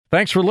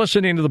Thanks for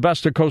listening to the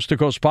Best of Coast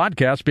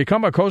podcast.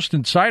 Become a Coast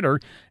Insider,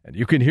 and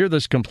you can hear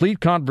this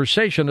complete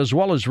conversation as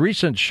well as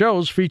recent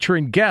shows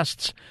featuring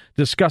guests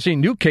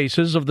discussing new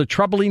cases of the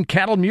troubling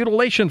cattle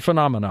mutilation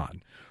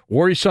phenomenon,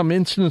 worrisome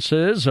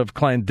instances of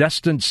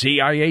clandestine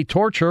CIA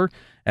torture,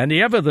 and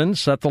the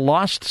evidence that the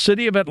lost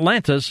city of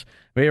Atlantis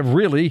may have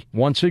really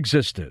once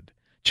existed.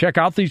 Check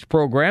out these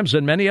programs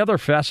and many other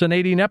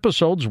fascinating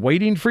episodes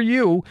waiting for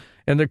you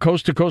in the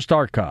Coast to Coast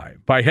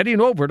archive by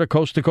heading over to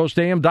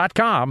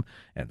coasttocoastam.com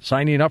and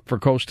signing up for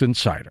Coast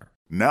Insider.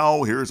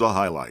 Now here's a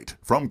highlight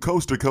from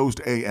Coast to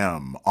Coast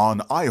AM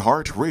on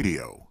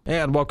iHeartRadio.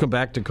 And welcome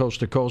back to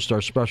Coast.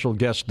 Our special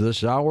guest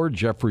this hour,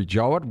 Jeffrey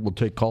Jowett. We'll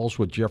take calls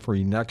with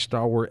Jeffrey next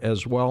hour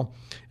as well.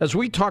 As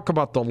we talk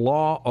about the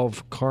law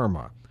of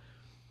karma,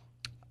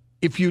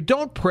 if you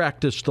don't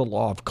practice the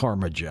law of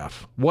karma,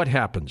 Jeff, what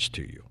happens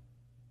to you?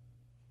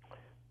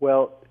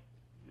 Well,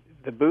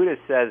 the Buddha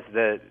says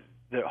that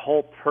the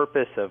whole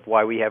purpose of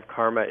why we have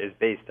karma is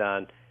based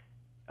on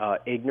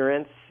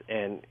ignorance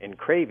and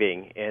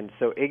craving. And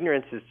so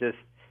ignorance is just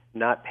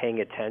not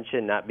paying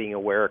attention, not being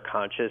aware or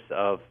conscious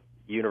of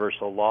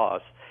universal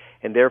laws.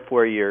 And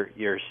therefore,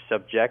 you're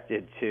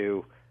subjected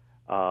to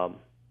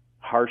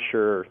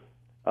harsher,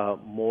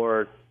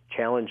 more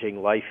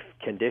challenging life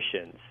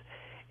conditions.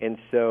 And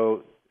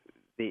so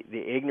the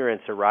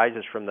ignorance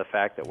arises from the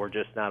fact that we're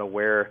just not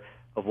aware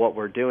of what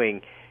we're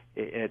doing.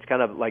 And it's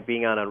kind of like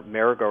being on a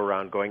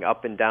merry-go-round, going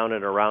up and down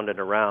and around and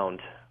around.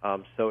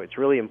 So it's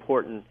really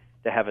important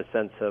to have a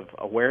sense of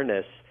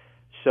awareness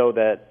so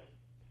that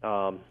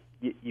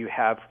you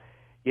have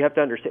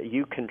to understand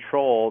you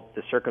control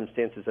the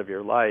circumstances of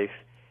your life,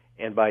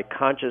 and by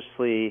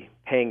consciously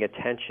paying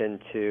attention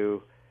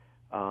to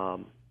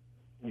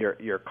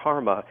your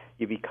karma,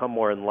 you become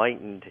more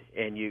enlightened,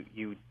 and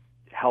you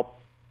help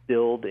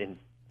build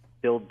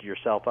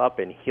yourself up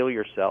and heal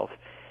yourself.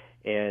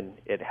 And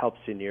it helps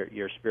in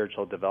your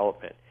spiritual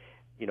development.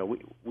 You know,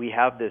 we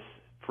have this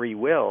free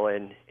will,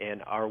 and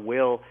our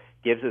will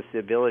gives us the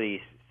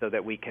ability so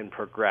that we can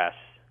progress.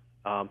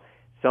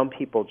 Some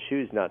people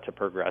choose not to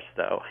progress,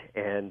 though,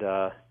 and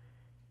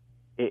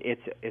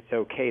it's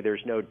okay.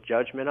 There's no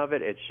judgment of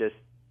it. It's just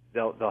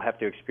they'll have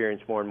to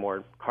experience more and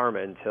more karma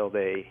until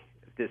they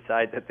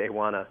decide that they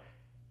want to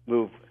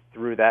move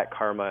through that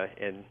karma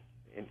and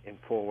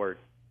forward.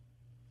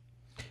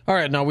 All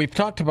right, now we've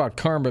talked about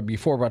karma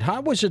before, but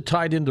how was it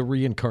tied into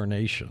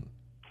reincarnation?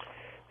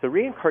 So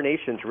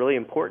reincarnation is really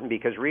important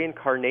because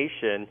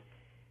reincarnation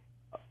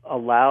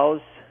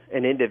allows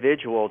an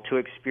individual to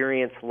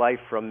experience life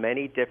from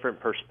many different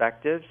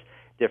perspectives,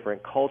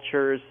 different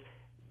cultures,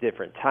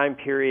 different time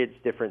periods,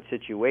 different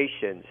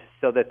situations,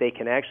 so that they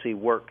can actually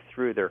work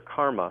through their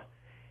karma.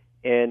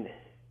 And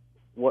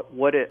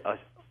what a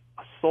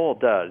soul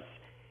does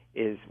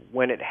is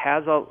when it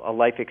has a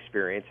life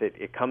experience,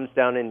 it comes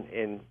down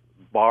and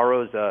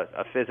borrows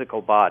a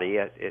physical body.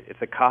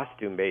 It's a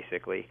costume,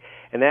 basically.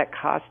 And that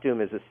costume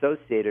is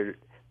associated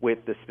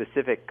with the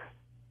specific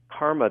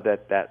karma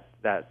that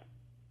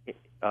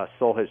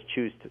soul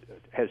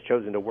has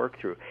chosen to work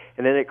through.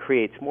 And then it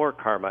creates more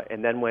karma.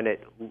 And then when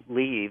it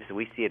leaves,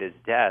 we see it as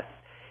death,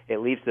 it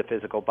leaves the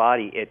physical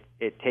body,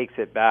 it takes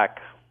it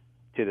back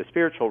to the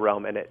spiritual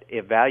realm, and it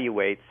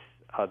evaluates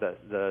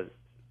the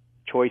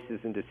choices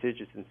and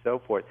decisions and so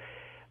forth.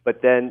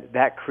 But then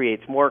that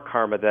creates more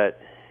karma that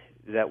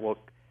will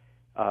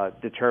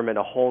determine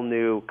a whole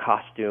new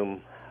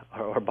costume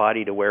or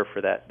body to wear for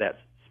that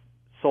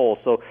soul.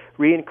 So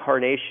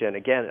reincarnation,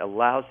 again,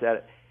 allows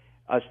us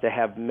to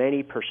have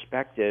many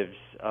perspectives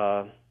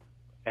of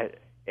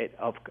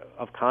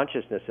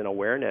consciousness and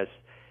awareness,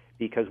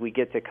 because we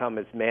get to come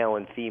as male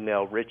and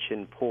female, rich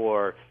and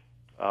poor,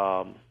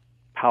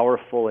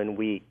 powerful and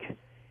weak.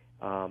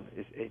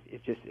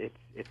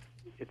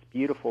 It's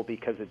beautiful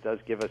because it does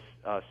give us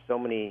so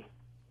many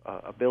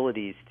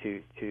abilities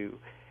to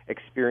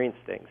experience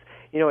things.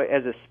 You know,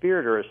 as a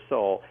spirit or a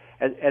soul,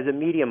 as a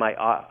medium,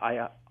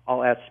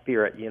 I'll ask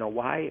spirit, you know,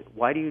 why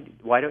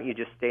don't you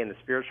just stay in the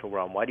spiritual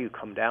realm? Why do you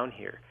come down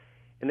here?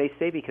 And they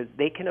say because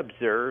they can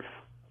observe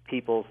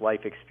people's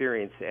life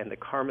experience and the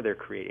karma they're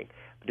creating.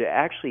 But to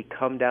actually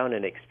come down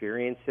and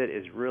experience it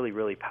is really,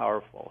 really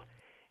powerful,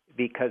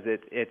 because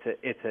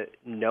it's a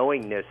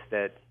knowingness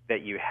that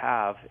you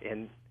have,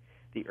 and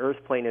the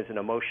earth plane is an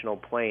emotional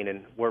plane,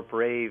 and we're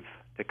brave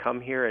to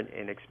come here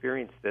and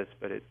experience this,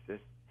 but it's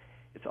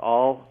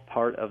all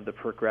part of the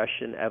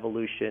progression,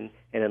 evolution,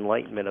 and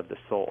enlightenment of the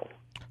soul.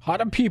 How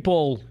do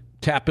people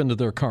tap into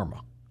their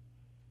karma?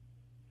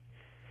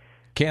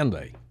 Can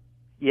they?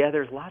 Yeah,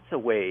 there's lots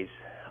of ways.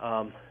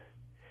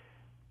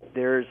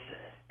 There's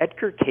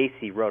Edgar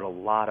Cayce wrote a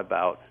lot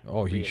about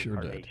he sure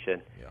did.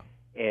 Yeah.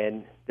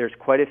 And there's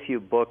quite a few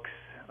books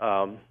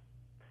about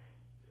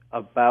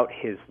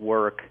his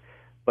work,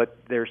 but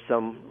there's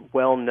some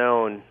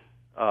well-known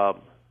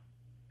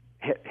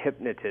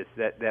hypnotists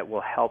that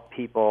will help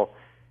people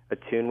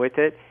attune with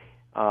it.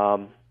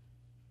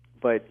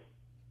 But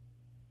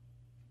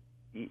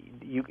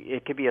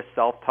it could be a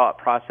self-taught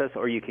process,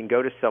 or you can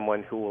go to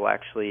someone who will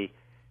actually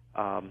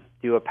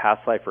do a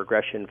past life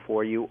regression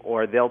for you,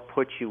 or they'll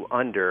put you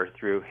under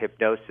through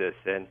hypnosis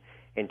and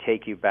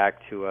take you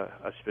back to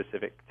a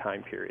specific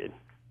time period.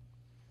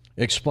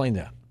 Explain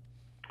that.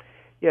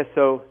 Yeah,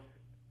 so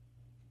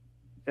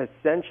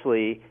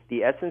essentially,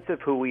 the essence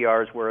of who we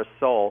are is we're a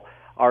soul.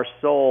 Our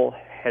soul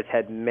has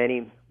had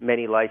many,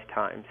 many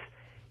lifetimes,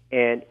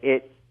 and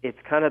it's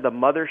kind of the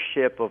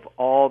mothership of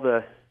all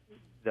the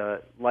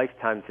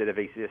lifetimes that have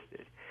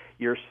existed.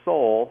 Your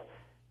soul,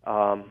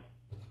 a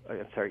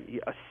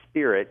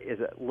spirit is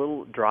a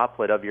little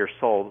droplet of your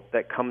soul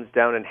that comes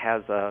down and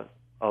has a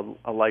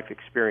life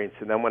experience,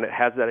 and then when it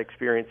has that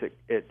experience,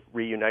 it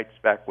reunites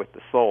back with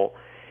the soul.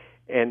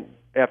 And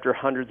after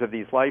hundreds of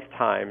these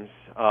lifetimes,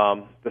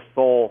 the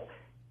soul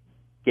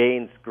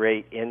gains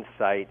great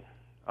insight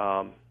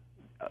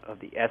of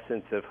the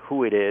essence of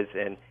who it is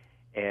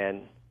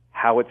and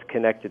how it's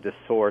connected to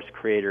Source,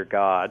 Creator,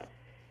 God.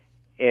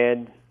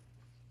 And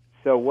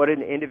so what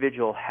an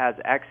individual has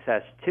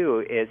access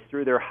to is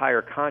through their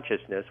higher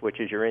consciousness, which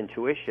is your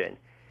intuition.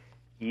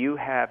 You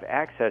have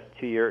access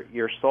to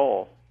your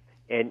soul,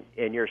 and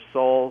your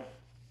soul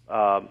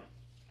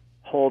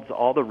holds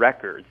all the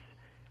records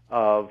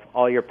of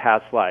all your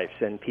past lives,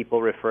 and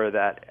people refer to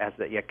that as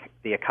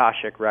the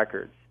Akashic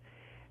records.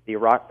 The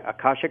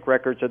Akashic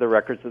records are the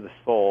records of the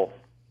soul.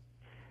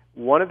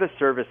 One of the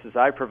services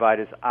I provide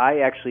is I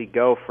actually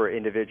go for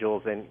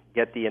individuals and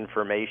get the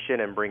information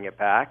and bring it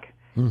back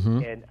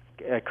and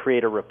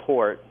create a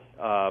report.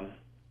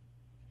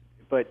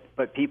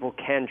 But people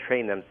can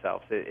train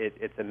themselves.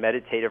 It's a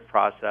meditative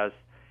process,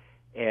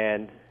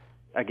 and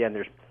again,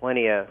 there's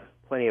plenty of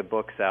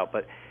books out.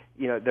 But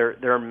you know,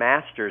 there are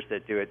masters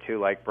that do it too,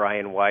 like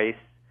Brian Weiss,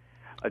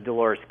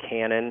 Dolores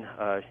Cannon.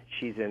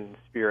 She's in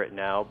spirit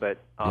now, but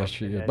yes,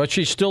 she is. But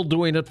she's still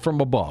doing it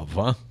from above,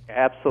 huh?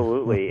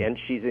 Absolutely, and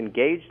she's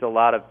engaged a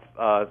lot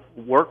of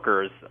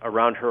workers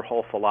around her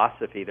whole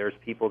philosophy. There's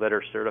people that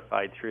are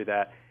certified through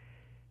that,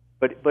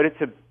 but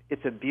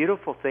it's a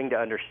beautiful thing to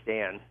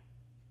understand.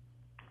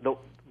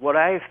 What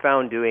I have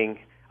found doing,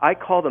 I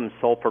call them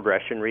soul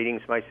progression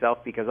readings myself,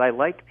 because I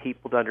like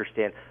people to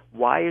understand,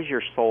 why is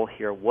your soul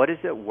here? What is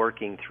it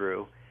working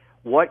through?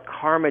 What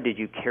karma did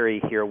you carry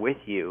here with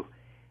you?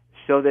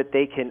 So that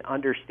they can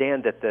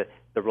understand that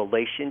the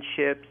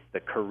relationships, the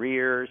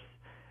careers,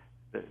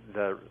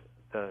 the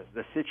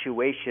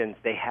situations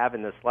they have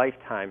in this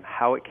lifetime,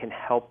 how it can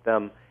help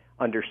them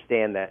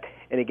understand that.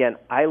 And again,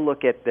 I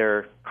look at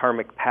their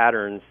karmic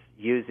patterns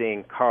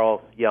using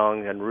Carl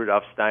Jung and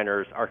Rudolf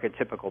Steiner's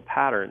archetypical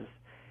patterns,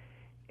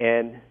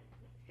 and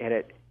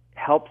it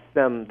helps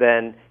them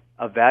then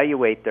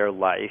evaluate their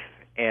life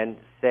and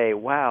say,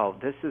 wow,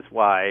 this is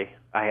why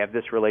I have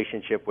this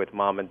relationship with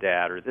mom and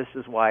dad, or this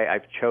is why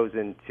I've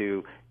chosen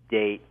to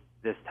date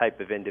this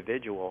type of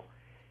individual.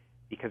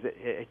 Because,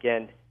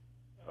 again,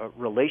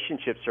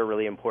 relationships are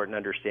really important in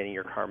understanding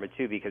your karma,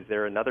 too, because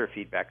they're another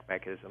feedback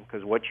mechanism,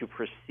 because what you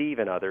perceive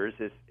in others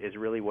is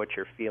really what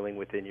you're feeling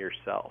within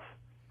yourself.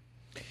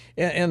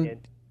 And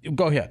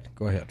go ahead.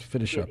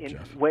 Finish up,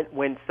 Jeff.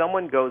 When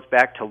someone goes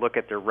back to look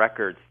at their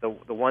records,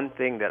 the one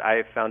thing that I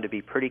have found to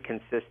be pretty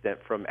consistent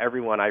from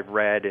everyone I've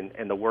read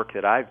and the work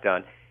that I've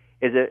done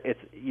is that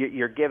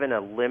you're given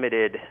a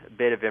limited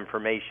bit of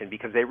information,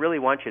 because they really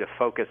want you to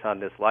focus on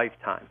this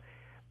lifetime.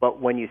 But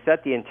when you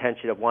set the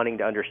intention of wanting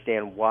to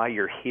understand why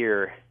you're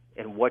here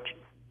and what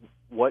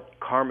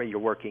karma you're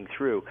working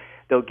through,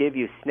 they'll give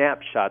you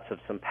snapshots of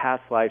some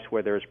past lives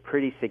where there's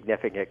pretty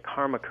significant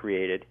karma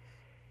created.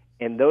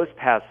 And those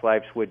past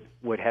lives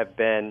would have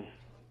been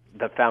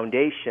the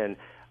foundation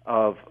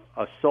of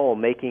a soul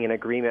making an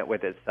agreement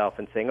with itself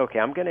and saying, okay,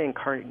 I'm going to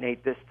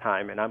incarnate this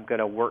time, and I'm going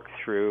to work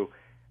through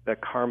the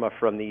karma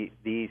from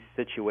these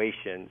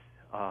situations.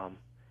 And,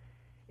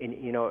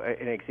 you know,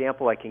 an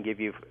example I can give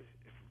you,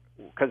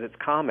 because it's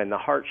common, the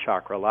heart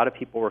chakra. A lot of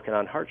people working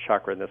on heart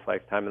chakra in this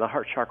lifetime, and the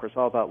heart chakra is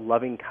all about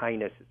loving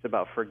kindness. It's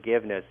about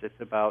forgiveness. It's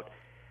about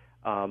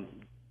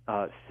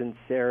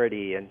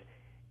sincerity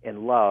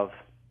and love.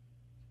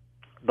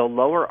 The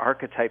lower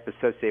archetype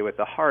associated with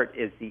the heart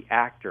is the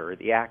actor or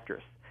the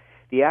actress.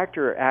 The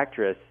actor or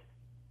actress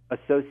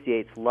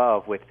associates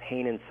love with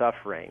pain and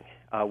suffering,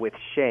 with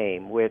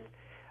shame, with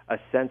a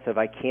sense of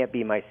I can't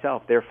be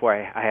myself, therefore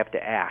I have to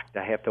act.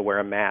 I have to wear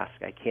a mask.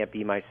 I can't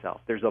be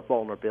myself. There's a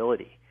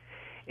vulnerability.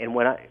 And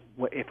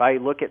if I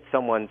look at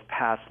someone's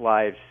past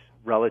lives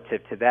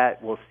relative to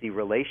that, we'll see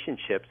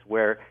relationships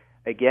where,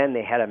 again,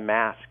 they had a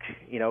mask.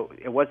 You know,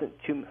 it wasn't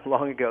too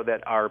long ago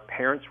that our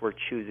parents were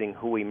choosing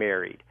who we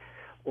married,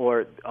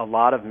 or a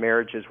lot of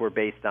marriages were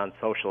based on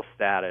social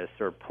status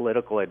or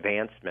political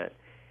advancement.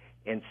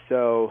 And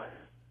so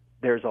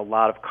there's a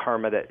lot of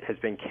karma that has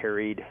been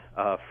carried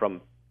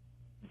from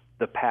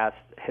the past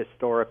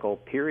historical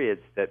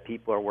periods that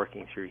people are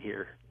working through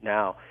here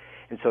now.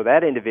 And so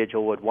that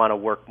individual would want to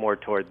work more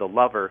toward the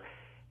lover.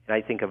 And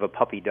I think of a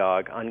puppy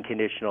dog,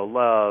 unconditional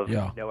love,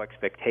 no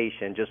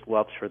expectation, just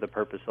loves for the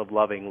purpose of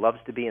loving, loves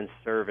to be in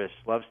service,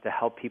 loves to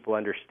help people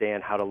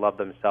understand how to love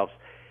themselves.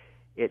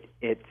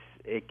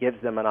 It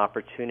gives them an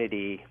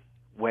opportunity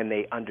when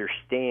they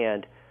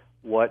understand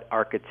what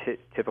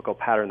archetypical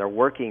pattern they're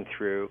working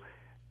through,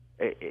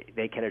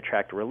 they can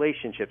attract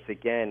relationships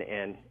again,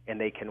 and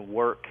they can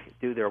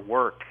do their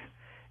work.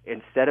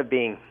 Instead of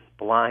being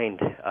blind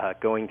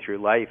going through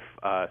life,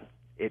 I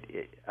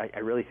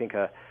really think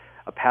a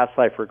past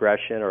life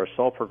regression or a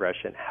soul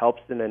progression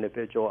helps an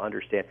individual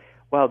understand,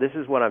 well, this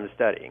is what I'm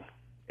studying,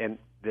 and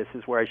this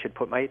is where I should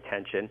put my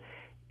attention,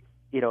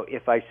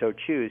 if I so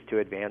choose to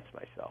advance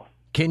myself.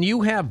 Can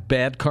you have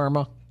bad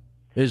karma?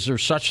 Is there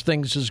such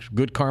things as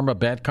good karma,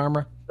 bad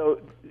karma? So,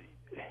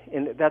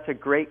 and that's a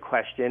great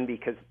question,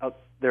 because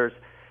there's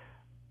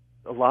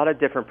a lot of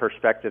different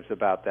perspectives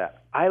about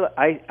that.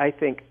 I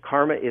think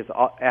karma is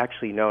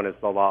actually known as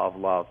the law of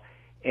love,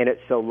 and it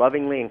so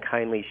lovingly and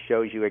kindly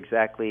shows you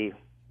exactly,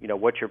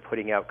 what you're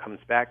putting out comes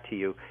back to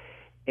you.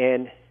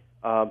 And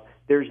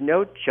there's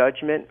no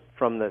judgment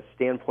from the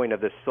standpoint of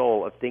the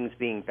soul of things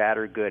being bad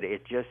or good.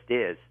 It just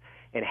is.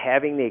 And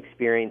having the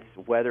experience,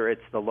 whether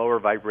it's the lower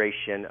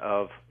vibration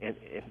of, and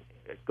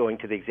going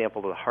to the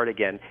example of the heart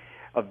again,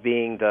 of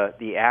being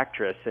the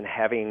actress and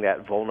having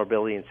that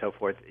vulnerability and so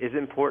forth, is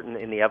important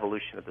in the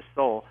evolution of the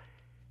soul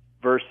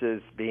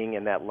versus being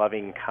in that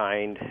loving,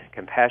 kind,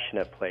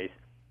 compassionate place.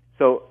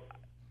 So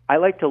I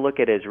like to look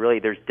at it as really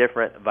there's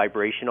different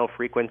vibrational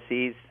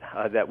frequencies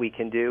that we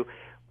can do.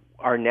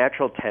 Our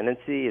natural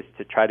tendency is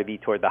to try to be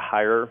toward the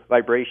higher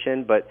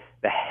vibration, but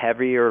the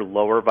heavier,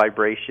 lower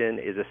vibration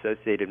is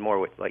associated more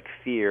with like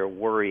fear,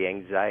 worry,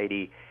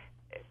 anxiety,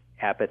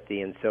 apathy,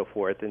 and so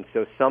forth. And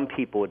so some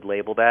people would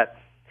label that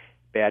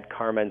bad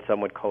karma, and some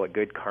would call it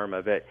good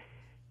karma. But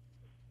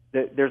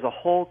there's a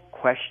whole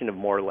question of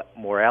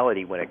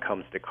morality when it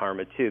comes to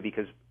karma, too,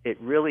 because it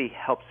really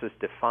helps us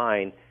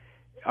define,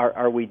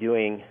 are we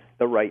doing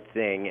the right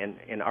thing,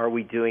 and are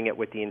we doing it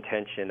with the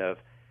intention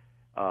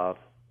of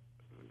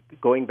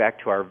going back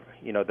to our,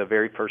 the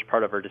very first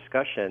part of our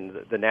discussion,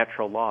 the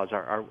natural laws.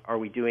 Are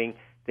we doing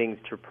things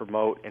to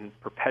promote and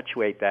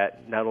perpetuate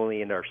that not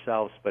only in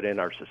ourselves but in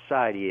our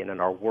society and in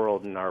our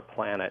world and our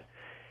planet?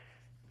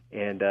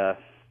 And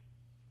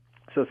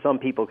so some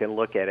people can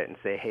look at it and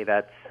say, hey,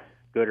 that's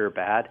good or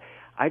bad.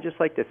 I just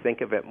like to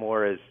think of it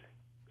more as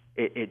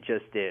it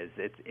just is.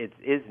 It's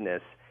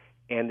isness,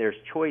 and there's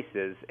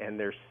choices, and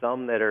there's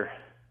some that are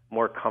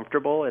more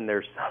comfortable, and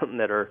there's some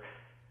that are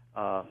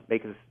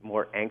make us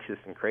more anxious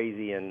and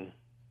crazy and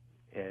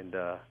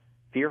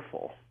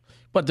fearful.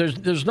 But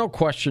there's no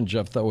question,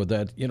 Jeff, though,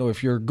 that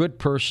if you're a good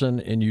person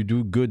and you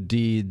do good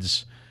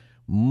deeds,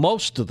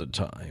 most of the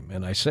time,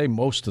 and I say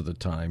most of the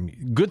time,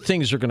 good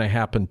things are going to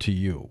happen to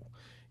you.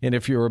 And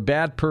if you're a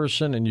bad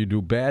person and you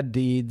do bad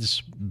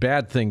deeds,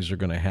 bad things are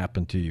going to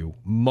happen to you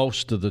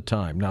most of the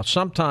time. Now,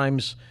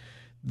 sometimes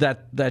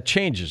that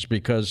changes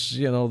because,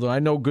 I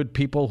know good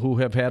people who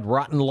have had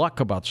rotten luck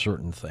about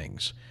certain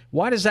things.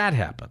 Why does that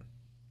happen?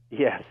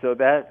 Yeah, so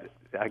that,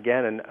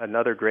 again,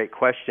 another great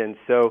question.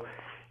 So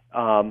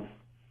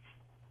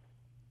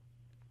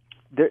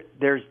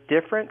there's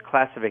different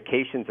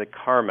classifications of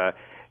karma,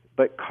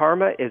 but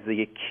karma is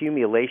the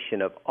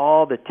accumulation of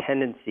all the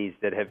tendencies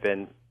that have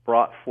been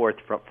brought forth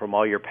from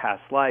all your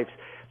past lives.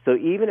 So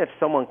even if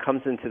someone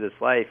comes into this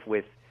life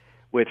with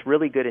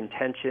really good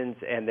intentions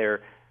and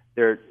they're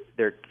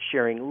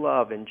sharing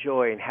love and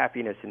joy and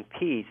happiness and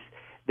peace,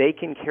 they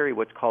can carry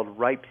what's called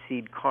ripe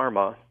seed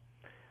karma,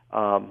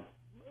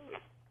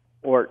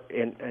 or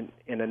in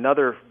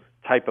another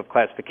type of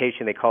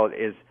classification they call it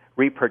is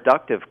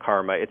reproductive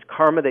karma. It's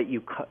karma that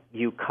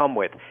you come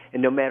with,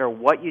 and no matter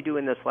what you do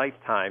in this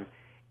lifetime,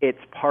 it's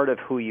part of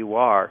who you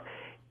are,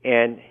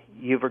 and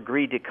you've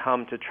agreed to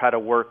come to try to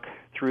work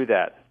through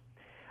that.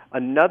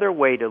 Another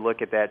way to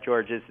look at that,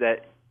 George, is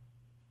that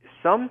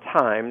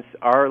sometimes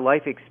our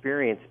life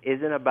experience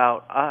isn't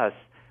about us.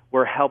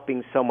 We're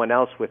helping someone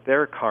else with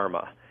their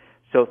karma.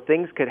 So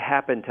things could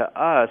happen to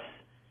us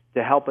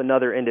to help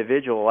another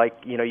individual. Like,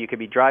 you could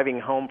be driving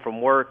home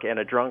from work and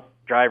a drunk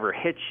driver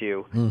hits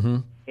you,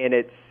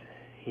 and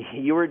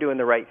you were doing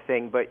the right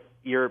thing, but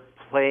you're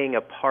playing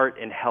a part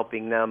in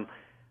helping them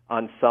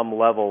on some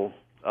level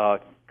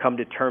come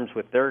to terms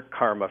with their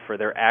karma for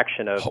their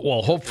action of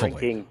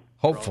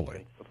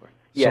hopefully.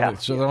 Yeah.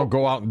 So they don't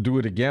go out and do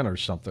it again or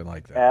something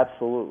like that.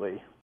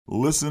 Absolutely.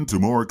 Listen to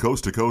more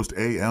Coast to Coast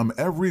AM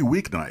every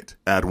weeknight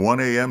at 1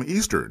 a.m.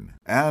 Eastern,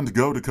 and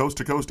go to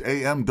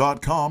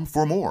coasttocoastam.com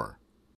for more.